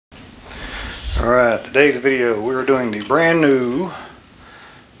Alright, today's video we're doing the brand new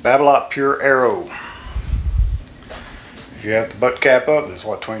Babolat Pure Aero. If you have the butt cap up, this is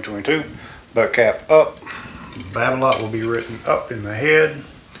what 2022, butt cap up, Babolat will be written up in the head,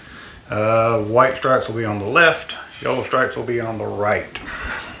 white stripes will be on the left, yellow stripes will be on the right.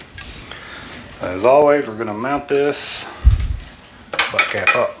 As always, we're going to mount this butt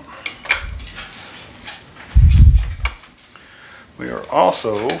cap up. We are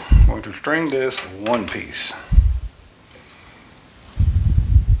also going to string this one piece.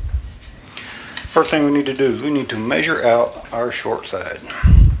 First thing we need to do is we need to measure out our short side.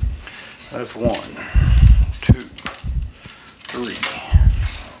 That's 1, 2, 3,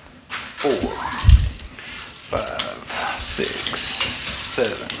 4, 5, 6,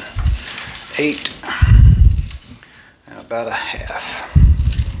 7, 8, and about a half.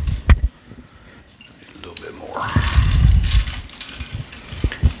 A little bit more.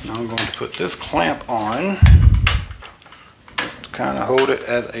 Now I'm going to put this clamp on to kind of hold it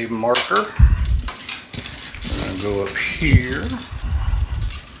as a marker. I'm going to go up here and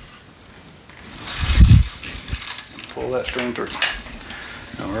pull that string through.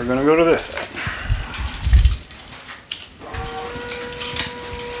 Now we're going to go to this side.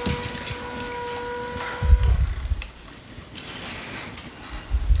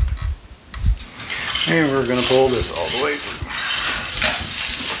 And we're going to pull this all the way through.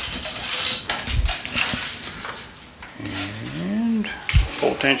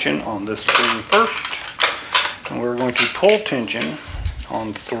 Pull tension on this string first, and we're going to pull tension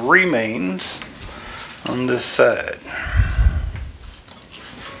on 3 mains on this side.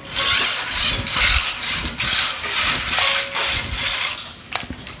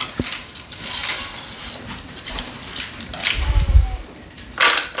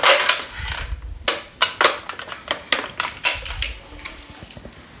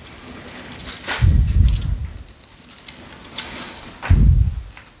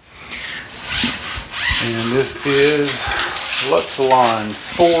 And this is Luxilon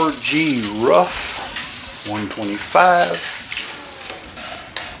 4G Rough 125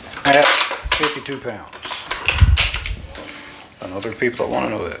 at 52 pounds. I know there's people that want to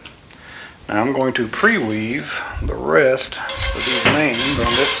know that. Now I'm going to pre-weave the rest of these mains on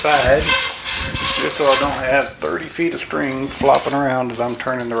this side just so I don't have 30 feet of string flopping around as I'm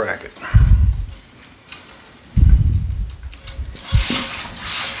turning the racket.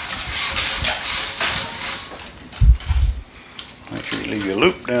 Make sure you leave your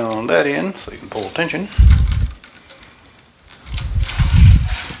loop down on that end so you can pull tension.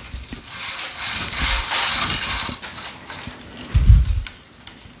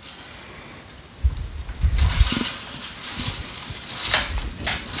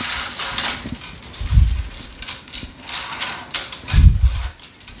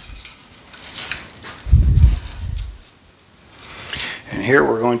 And here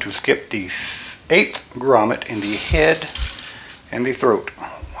we're going to skip the 8th grommet in the head and the throat.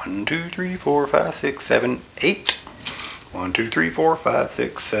 1, 2, 3, 4, 5, 6, 7, 8. 1, 2, 3, 4, 5,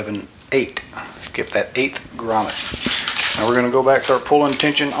 6, 7, 8. Skip that 8th grommet. Now we're going to go back, start pulling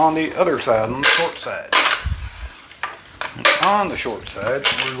tension on the other side, on the short side. And on the short side,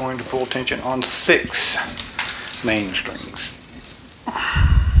 we're going to pull tension on 6 main strings.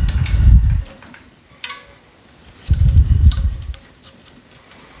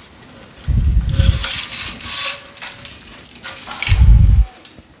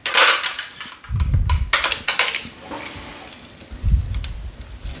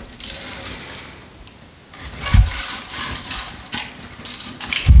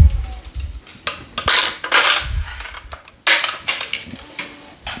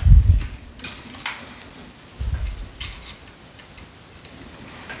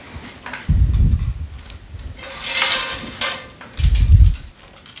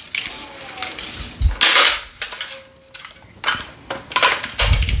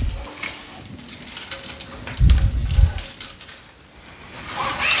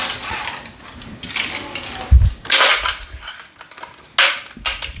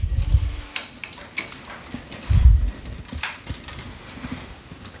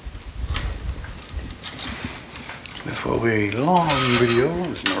 This will be a long video.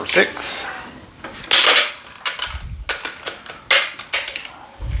 This is number 6.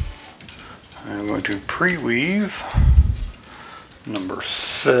 I'm going to pre-weave number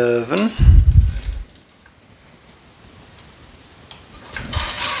 7.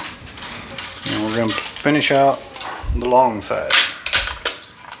 And we're going to finish out the long side.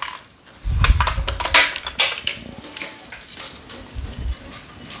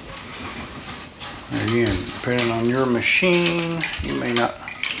 Again, depending on your machine, you may not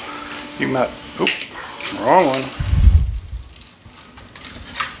You might, oops, wrong one.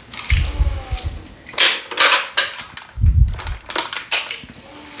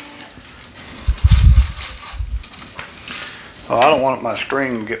 Well, I don't want my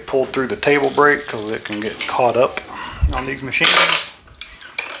string to get pulled through the table brake because it can get caught up on these machines.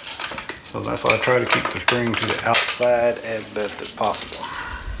 So that's why I try to keep the string to the outside as best as possible.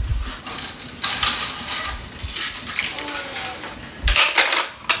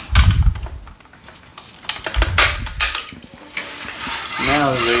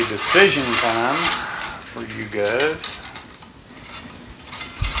 Now is a decision time for you guys.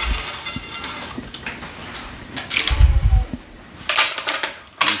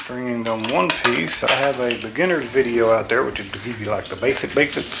 Stringing on one piece. I have a beginner's video out there which is to give you like the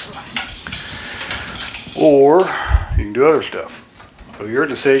basics, or you can do other stuff. So your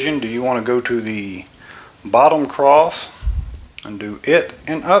decision, do you want to go to the bottom cross and do it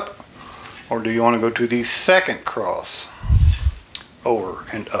and up, or do you want to go to the second cross over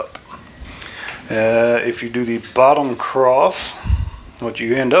and up? If you do the bottom cross, what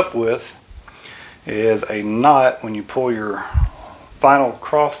you end up with is a knot. When you pull your final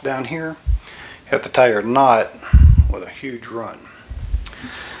cross down here, you have to tie your knot with a huge run.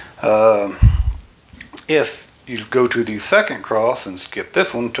 If you go to the second cross and skip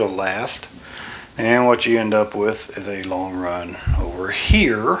this one till last, then what you end up with is a long run over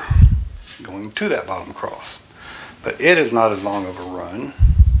here going to that bottom cross. But it is not as long of a run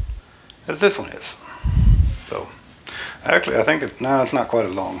as this one is. So actually I think it's not quite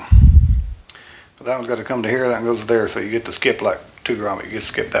as long. That one's got to come to here, that one goes to there, so you get to skip like 2 grommet, you get to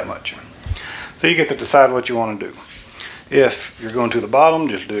skip that much. So you get to decide what you want to do. If you're going to the bottom,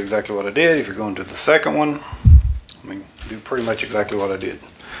 just do exactly what I did. If you're going to the second one, do pretty much exactly what I did.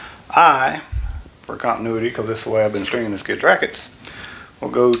 For continuity, because this is the way I've been stringing this kid's rackets, will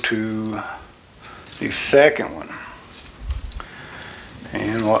go to the second one.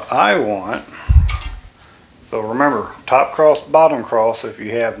 And what I want, so remember, top cross, bottom cross, if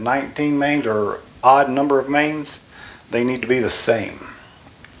you have 19 mains or odd number of mains, they need to be the same.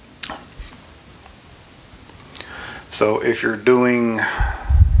 So if you're doing,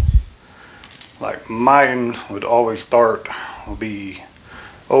 like mine would always start, will be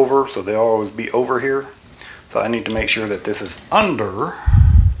over, so they'll always be over here. So I need to make sure that this is under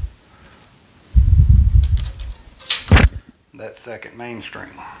that second main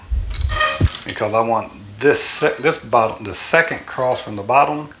string, because I want this bottom, the second cross from the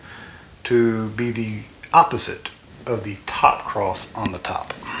bottom, to be the opposite of the top cross on the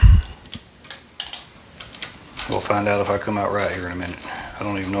top. We'll find out if I come out right here in a minute. I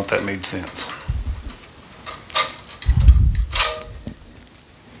don't even know if that made sense.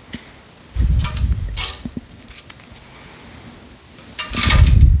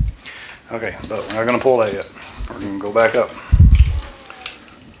 Okay, but we're not going to pull that yet. We're going to go back up.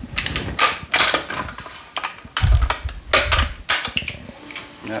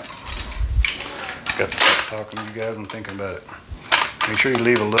 Yep. Got to start talking to you guys and thinking about it. Make sure you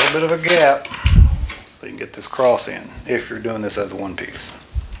leave a little bit of a gap so you can get this cross in if you're doing this as a one piece.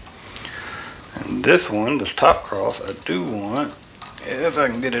 And this one, this top cross, I do want, if I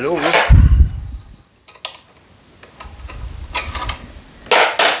can get it over,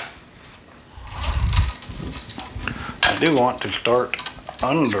 I do want to start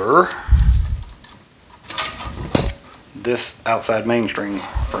under this outside main string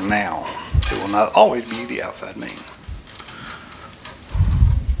for now. It will not always be the outside main.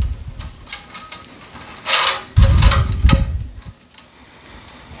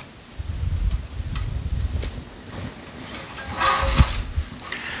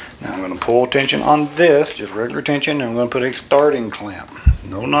 Now I'm going to pull tension on this, just regular tension, and I'm going to put a starting clamp.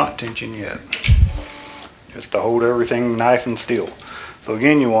 No knot tension yet. Just to hold everything nice and still. So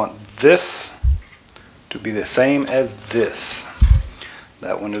again, you want this to be the same as this.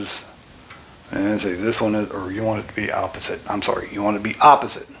 That one is, and see, this one is, or you want it to be opposite. I'm sorry, you want it to be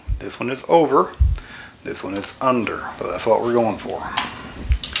opposite. This one is over, this one is under. So that's what we're going for.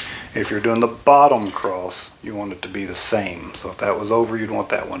 If you're doing the bottom cross, you want it to be the same. So if that was over, you'd want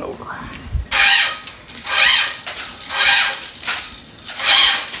that one over.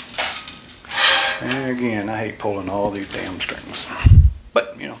 And again, I hate pulling all these damn strings.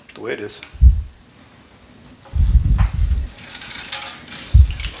 But, you know, the way it is.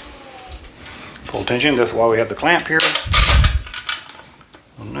 Pull tension, that's why we have the clamp here.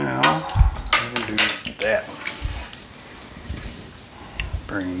 Well, now, I'm going to do that.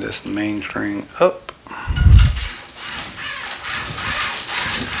 Bring this main string up.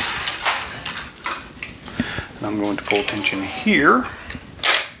 And I'm going to pull tension here.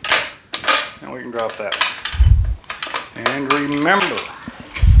 and drop that one. And remember,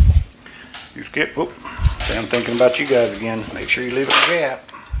 you skip, whoop, see, I'm thinking about you guys again. Make sure you leave a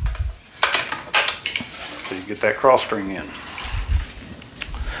gap so you get that cross string in.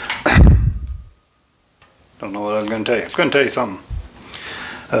 Don't know what I was going to tell you. I was going to tell you something.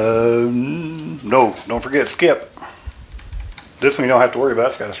 No, don't forget skip. This one you don't have to worry about.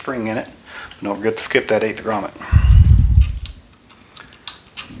 It's got a string in it. But don't forget to skip that 1/8 grommet.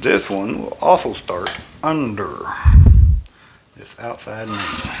 This one will also start under this outside main.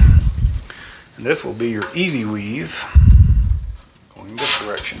 And this will be your easy weave going this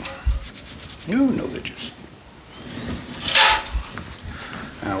direction. Ooh, no ditches.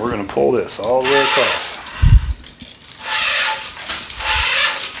 Now we're going to pull this all the way across.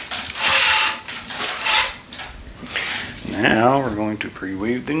 Now we're going to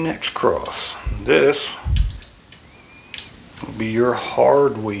pre-weave the next cross. This will be your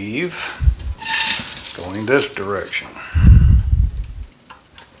hard weave going this direction.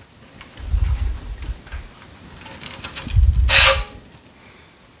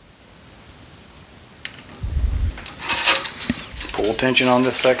 Pull tension on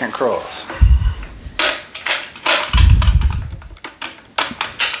this second cross.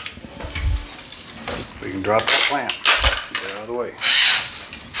 We can drop that clamp. Get out of the way.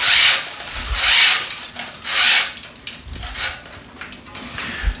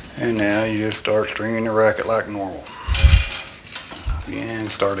 And now you just start stringing the racket like normal. Again,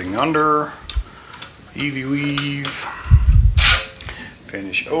 starting under, easy weave,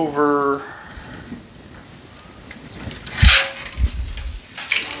 finish over.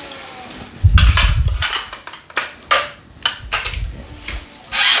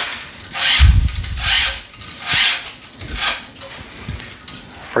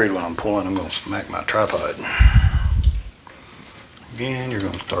 Afraid when I'm pulling I'm going to smack my tripod. Again, you're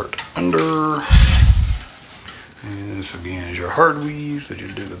going to start under, and this again is your hard weave, so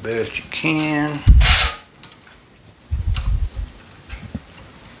just do the best you can.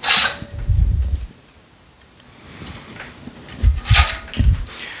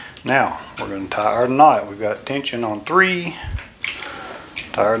 Now we're going to tie our knot. We've got tension on 3.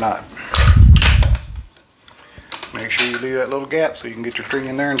 Tie our knot. Make sure you leave that little gap so you can get your string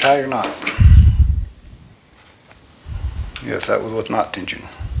in there and tie your knot. Yes, that was with knot tension.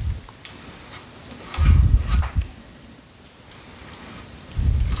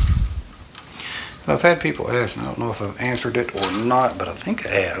 I've had people ask, and I don't know if I've answered it or not, but I think I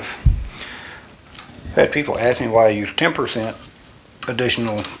have. I've had people ask me why I use 10%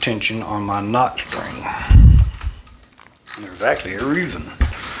 additional tension on my knot string. And there's actually a reason.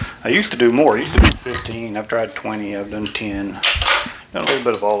 I used to do more. I used to do 15. I've tried 20. I've done 10. Done a little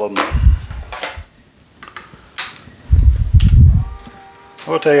bit of all of them. I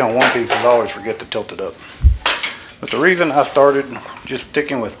will tell you on one piece, I always forget to tilt it up. But the reason I started just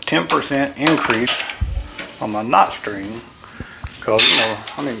sticking with 10% increase on my knot string, because, you know,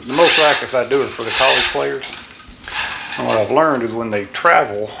 I mean, the most rackets I do is for the college players. And what I've learned is when they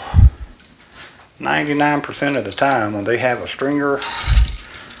travel, 99% of the time when they have a stringer,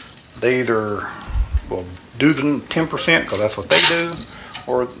 they either will do the 10% because that's what they do,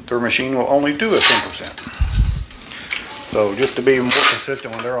 or their machine will only do a 10%. So just to be more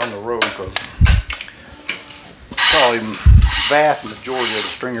consistent when they're on the road, because probably vast majority of the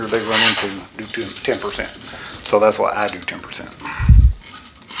stringers they run into do 10%. So that's why I do 10%.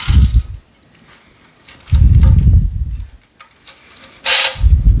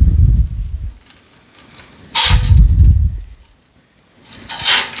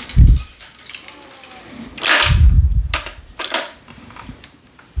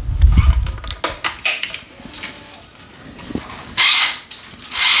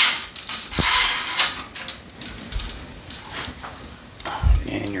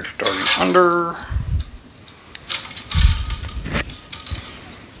 And you're starting under.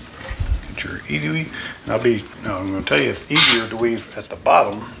 Get your easy weave. And I'm going to tell you it's easier to weave at the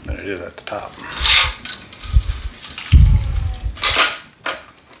bottom than it is at the top.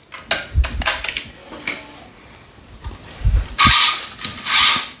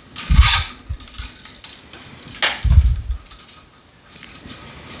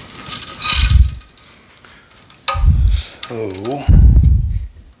 So,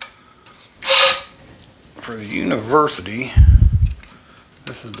 for the university,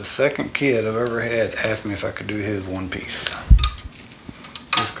 this is the second kid I've ever had ask me if I could do his one piece.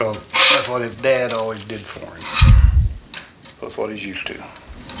 Just because that's what his dad always did for him. That's what he's used to.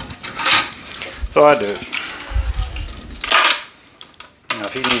 So I do it. Now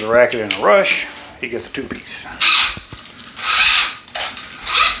if he needs a racket in a rush, he gets a 2-piece.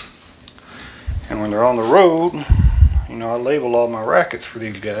 And when they're on the road, you know, I label all my rackets for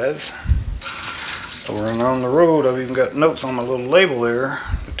these guys. So when they're on the road, I've even got notes on my little label there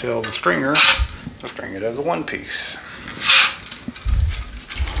to tell the stringer to string it as a one piece.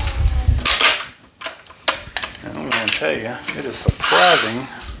 And I'm going to tell you, it is surprising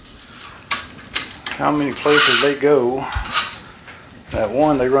how many places they go that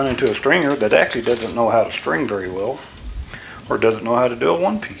one, they run into a stringer that actually doesn't know how to string very well, or doesn't know how to do a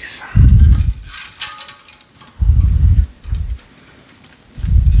one piece.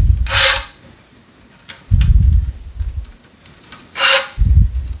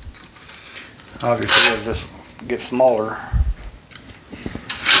 Obviously, as this gets smaller,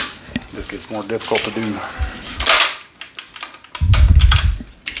 this gets more difficult to do.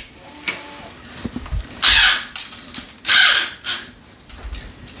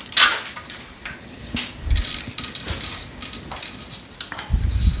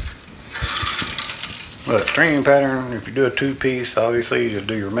 But stringing pattern, if you do a two-piece, obviously you just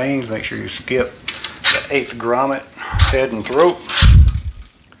do your mains. Make sure you skip the 8th grommet, head and throat.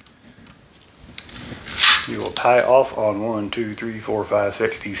 You will tie off on 1, 2, 3, 4, 5,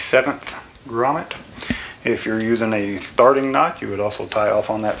 6, the 7th grommet. If you're using a starting knot, you would also tie off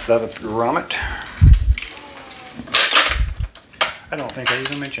on that 7th grommet. I don't think I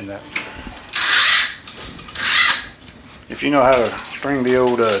even mentioned that. If you know how to string the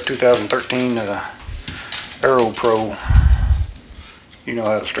old 2013 Aero Pro, you know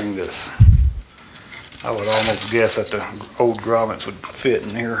how to string this. I would almost guess that the old grommets would fit in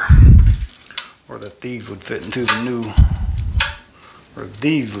here, or that these would fit into the new, or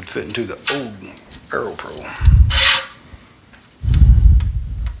these would fit into the old Aero Pro.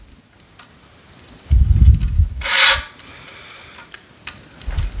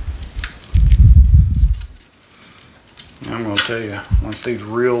 And I'm going to tell you, once these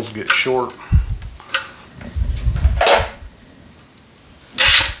reels get short,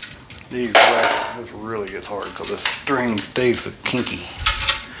 these rackets, this really gets hard because the string stays so kinky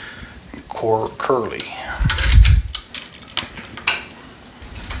and curly.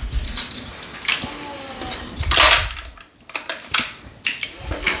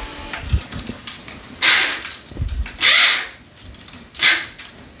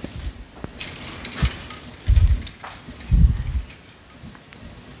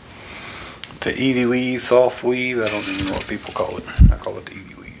 The easy weave, soft weave, I don't even know what people call it. I call it the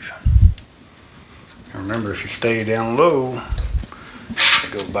easy weave. And remember, if you stay down low,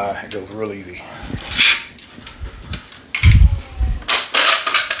 it goes real easy.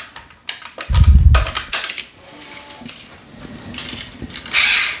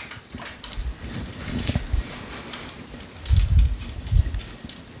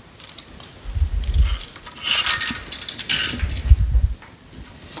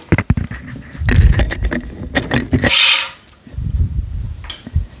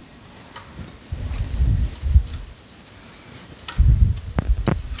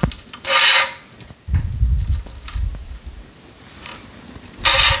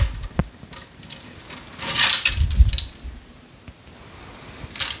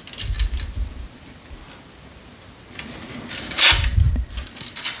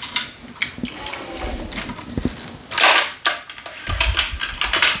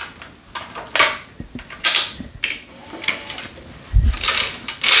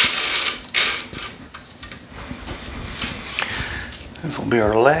 This will be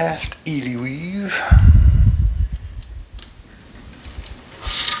our last easy weave.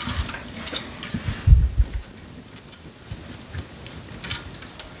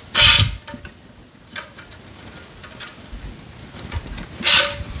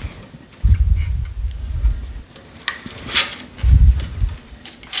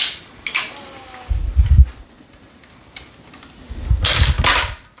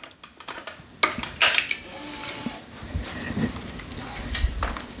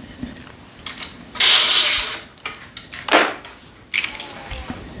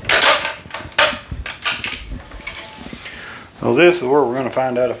 So this is where we're going to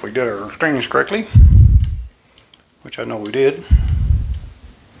find out if we did our strings correctly, which I know we did.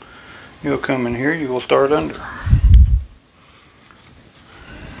 You'll come in here, you will start under.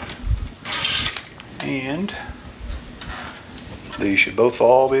 And these should both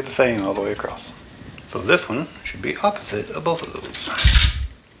all be the same all the way across. So this one should be opposite of both of those,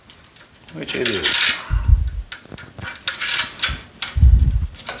 which it is.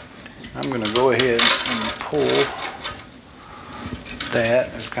 I'm going to go ahead and pull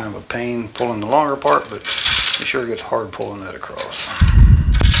that. It's kind of a pain pulling the longer part, but it sure gets hard pulling that across.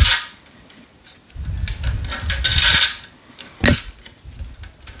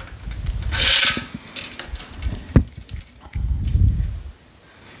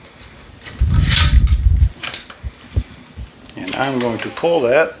 I'm going to pull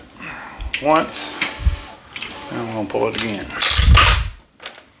that once, and I'm going to pull it again.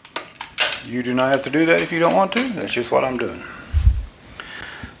 You do not have to do that if you don't want to. That's just what I'm doing.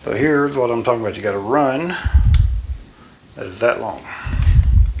 So here's what I'm talking about. You got to run that is that long.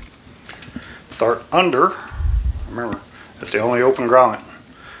 Start under, remember, it's the only open grommet.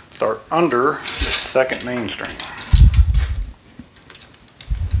 Start under the second main string.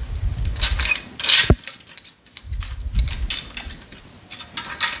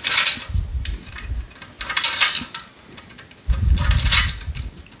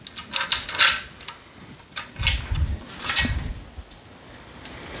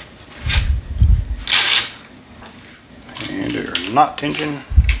 And they're not tension.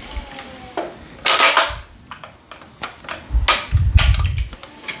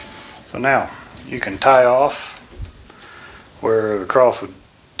 So now you can tie off where the cross would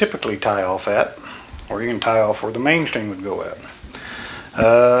typically tie off at, or you can tie off where the main string would go at.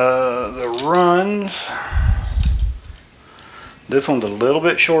 The runs, this one's a little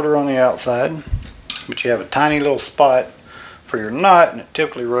bit shorter on the outside, but you have a tiny little spot for your knot, and it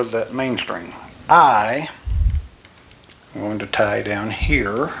typically runs that main string. I'm going to tie down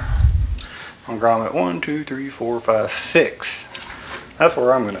here on grommet 1, 2, 3, 4, 5, 6. That's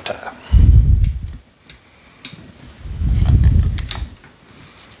where I'm going to tie.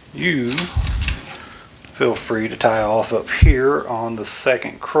 You feel free to tie off up here on the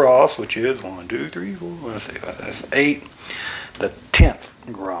second cross, which is 1, 2, 3, 4, let's see, that's 8, the 10th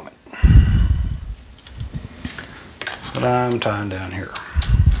grommet. But I'm tying down here.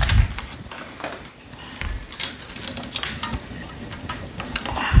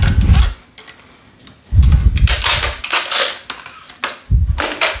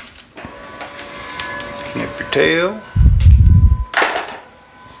 Snip your tail.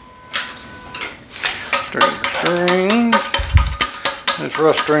 Straighten your strings. This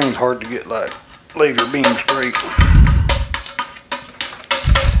rough string's hard to get like laser beam straight.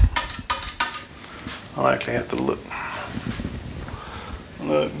 I'll actually have to look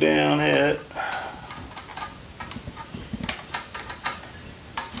down at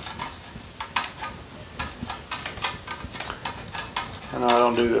I know I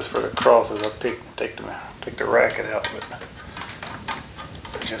don't do this for the crosses. I take the racket out, but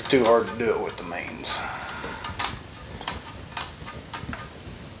it's just too hard to do it with the mains.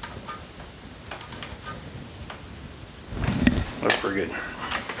 Looks pretty good.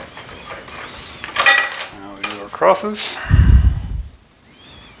 Now we do our crosses.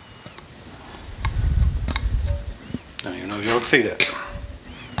 I don't even know if y'all can see that.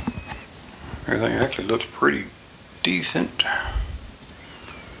 Everything actually looks pretty decent.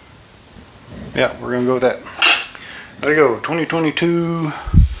 Yeah, we're going to go with that. There you go, 2022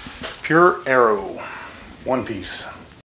 Pure Aero, one piece.